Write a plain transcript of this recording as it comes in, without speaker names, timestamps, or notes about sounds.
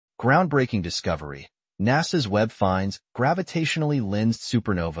Groundbreaking discovery. NASA's Webb finds gravitationally lensed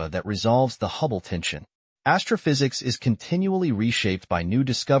supernova that resolves the Hubble tension. Astrophysics is continually reshaped by new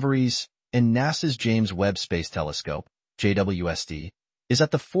discoveries, and NASA's James Webb Space Telescope, JWST, is at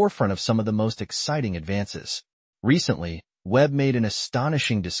the forefront of some of the most exciting advances. Recently, Webb made an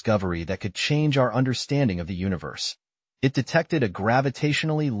astonishing discovery that could change our understanding of the universe. It detected a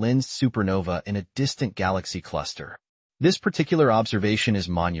gravitationally lensed supernova in a distant galaxy cluster. This particular observation is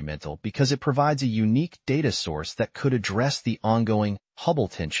monumental because it provides a unique data source that could address the ongoing Hubble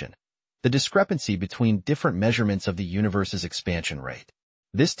tension, the discrepancy between different measurements of the universe's expansion rate.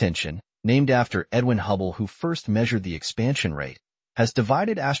 This tension, named after Edwin Hubble, who first measured the expansion rate, has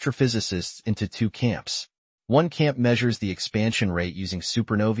divided astrophysicists into two camps. One camp measures the expansion rate using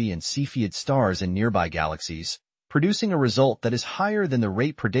supernovae and Cepheid stars in nearby galaxies, producing a result that is higher than the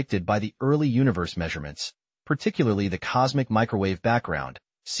rate predicted by the early universe measurements, particularly the cosmic microwave background,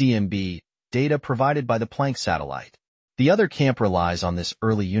 CMB, data provided by the Planck satellite. The other camp relies on this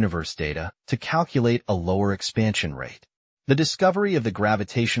early universe data to calculate a lower expansion rate. The discovery of the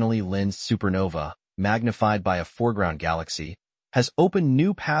gravitationally lensed supernova, magnified by a foreground galaxy, has opened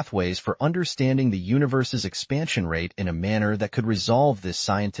new pathways for understanding the universe's expansion rate in a manner that could resolve this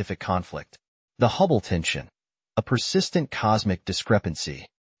scientific conflict. The Hubble tension, a persistent cosmic discrepancy.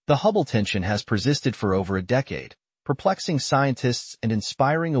 The Hubble tension has persisted for over a decade, perplexing scientists and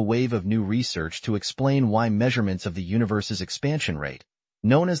inspiring a wave of new research to explain why measurements of the universe's expansion rate,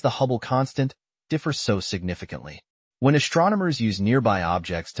 known as the Hubble constant, differ so significantly. When astronomers use nearby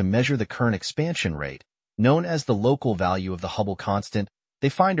objects to measure the current expansion rate, known as the local value of the Hubble constant, they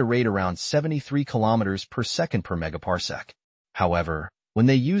find a rate around 73 kilometers per second per megaparsec. However, when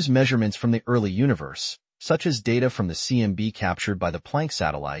they use measurements from the early universe, such as data from the CMB captured by the Planck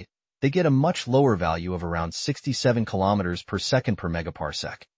satellite, they get a much lower value of around 67 kilometers per second per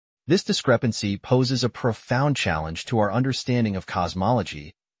megaparsec. This discrepancy poses a profound challenge to our understanding of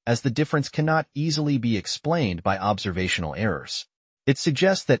cosmology, as the difference cannot easily be explained by observational errors. It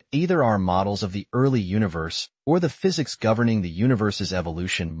suggests that either our models of the early universe or the physics governing the universe's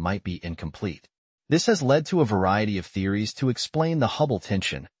evolution might be incomplete. This has led to a variety of theories to explain the Hubble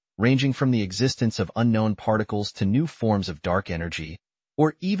tension, ranging from the existence of unknown particles to new forms of dark energy,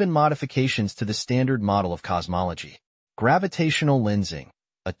 or even modifications to the standard model of cosmology. Gravitational lensing,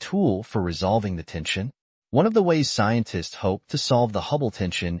 a tool for resolving the tension. One of the ways scientists hope to solve the Hubble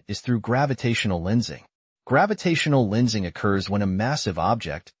tension is through gravitational lensing. Gravitational lensing occurs when a massive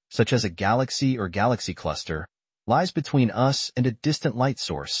object, such as a galaxy or galaxy cluster, lies between us and a distant light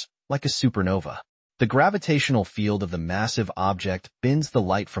source, like a supernova. The gravitational field of the massive object bends the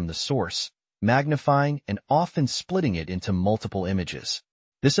light from the source, magnifying and often splitting it into multiple images.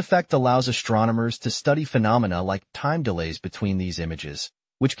 This effect allows astronomers to study phenomena like time delays between these images,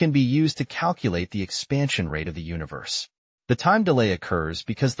 which can be used to calculate the expansion rate of the universe. The time delay occurs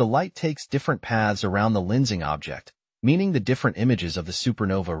because the light takes different paths around the lensing object, meaning the different images of the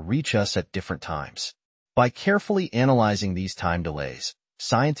supernova reach us at different times. By carefully analyzing these time delays,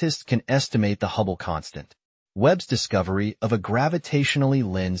 scientists can estimate the Hubble constant. Webb's discovery of a gravitationally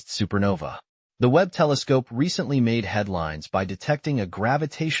lensed supernova. The Webb telescope recently made headlines by detecting a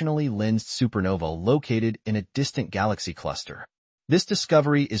gravitationally lensed supernova located in a distant galaxy cluster. This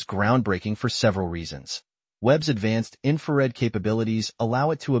discovery is groundbreaking for several reasons. Webb's advanced infrared capabilities allow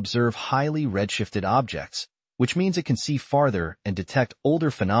it to observe highly redshifted objects, which means it can see farther and detect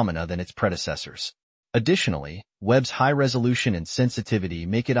older phenomena than its predecessors. Additionally, Webb's high resolution and sensitivity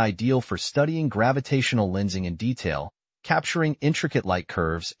make it ideal for studying gravitational lensing in detail, capturing intricate light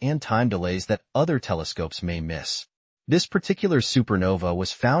curves and time delays that other telescopes may miss. This particular supernova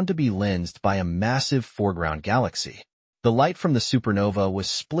was found to be lensed by a massive foreground galaxy. The light from the supernova was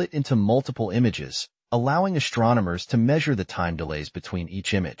split into multiple images, allowing astronomers to measure the time delays between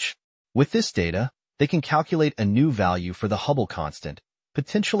each image. With this data, they can calculate a new value for the Hubble constant,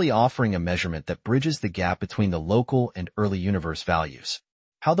 potentially offering a measurement that bridges the gap between the local and early universe values.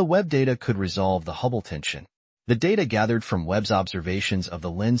 How the Webb data could resolve the Hubble tension. The data gathered from Webb's observations of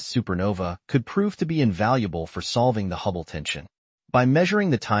the lensed supernova could prove to be invaluable for solving the Hubble tension. By measuring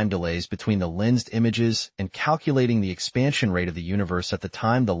the time delays between the lensed images and calculating the expansion rate of the universe at the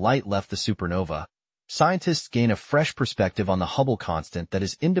time the light left the supernova, scientists gain a fresh perspective on the Hubble constant that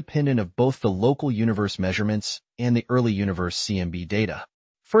is independent of both the local universe measurements and the early universe CMB data.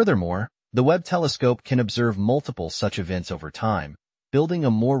 Furthermore, the Webb telescope can observe multiple such events over time, building a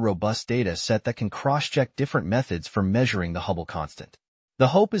more robust data set that can cross-check different methods for measuring the Hubble constant. The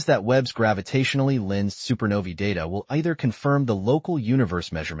hope is that Webb's gravitationally lensed supernovae data will either confirm the local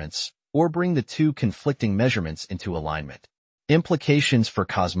universe measurements or bring the two conflicting measurements into alignment. Implications for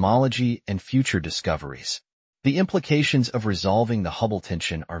cosmology and future discoveries. The implications of resolving the Hubble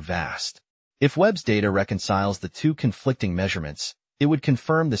tension are vast. If Webb's data reconciles the two conflicting measurements, it would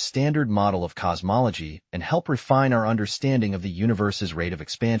confirm the standard model of cosmology and help refine our understanding of the universe's rate of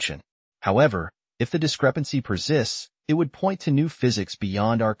expansion. However, if the discrepancy persists, it would point to new physics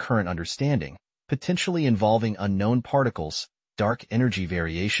beyond our current understanding, potentially involving unknown particles, dark energy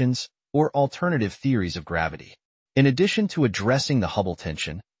variations, or alternative theories of gravity. In addition to addressing the Hubble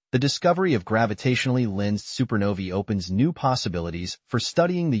tension, the discovery of gravitationally lensed supernovae opens new possibilities for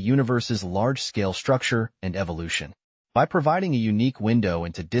studying the universe's large-scale structure and evolution. By providing a unique window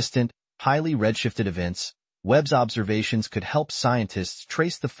into distant, highly redshifted events, Webb's observations could help scientists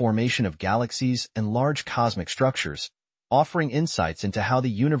trace the formation of galaxies and large cosmic structures, offering insights into how the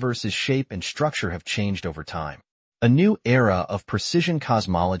universe's shape and structure have changed over time. A new era of precision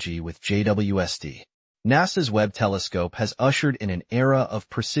cosmology with JWST. NASA's Webb telescope has ushered in an era of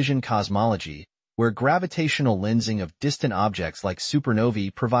precision cosmology, where gravitational lensing of distant objects like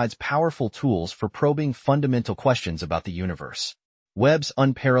supernovae provides powerful tools for probing fundamental questions about the universe. Webb's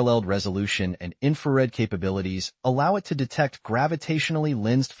unparalleled resolution and infrared capabilities allow it to detect gravitationally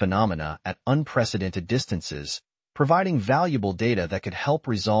lensed phenomena at unprecedented distances, providing valuable data that could help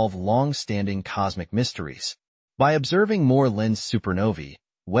resolve long-standing cosmic mysteries. By observing more lensed supernovae,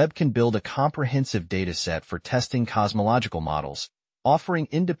 Webb can build a comprehensive dataset for testing cosmological models, offering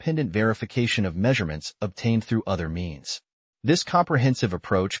independent verification of measurements obtained through other means. This comprehensive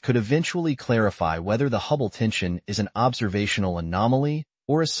approach could eventually clarify whether the Hubble tension is an observational anomaly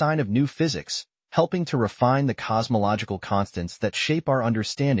or a sign of new physics, helping to refine the cosmological constants that shape our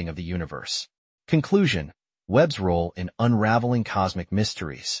understanding of the universe. Conclusion: Webb's role in unraveling cosmic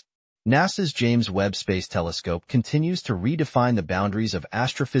mysteries. NASA's James Webb Space Telescope continues to redefine the boundaries of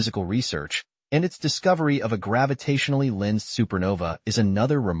astrophysical research, and its discovery of a gravitationally lensed supernova is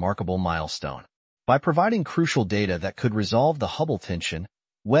another remarkable milestone. By providing crucial data that could resolve the Hubble tension,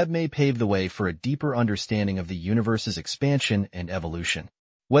 Webb may pave the way for a deeper understanding of the universe's expansion and evolution.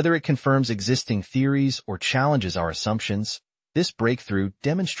 Whether it confirms existing theories or challenges our assumptions, this breakthrough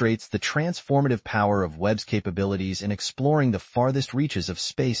demonstrates the transformative power of Webb's capabilities in exploring the farthest reaches of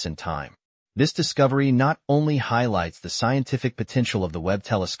space and time. This discovery not only highlights the scientific potential of the Webb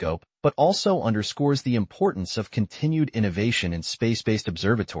telescope, but also underscores the importance of continued innovation in space-based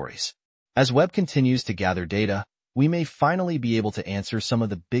observatories. As Webb continues to gather data, we may finally be able to answer some of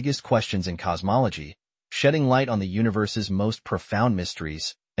the biggest questions in cosmology, shedding light on the universe's most profound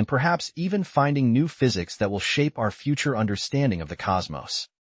mysteries, and perhaps even finding new physics that will shape our future understanding of the cosmos.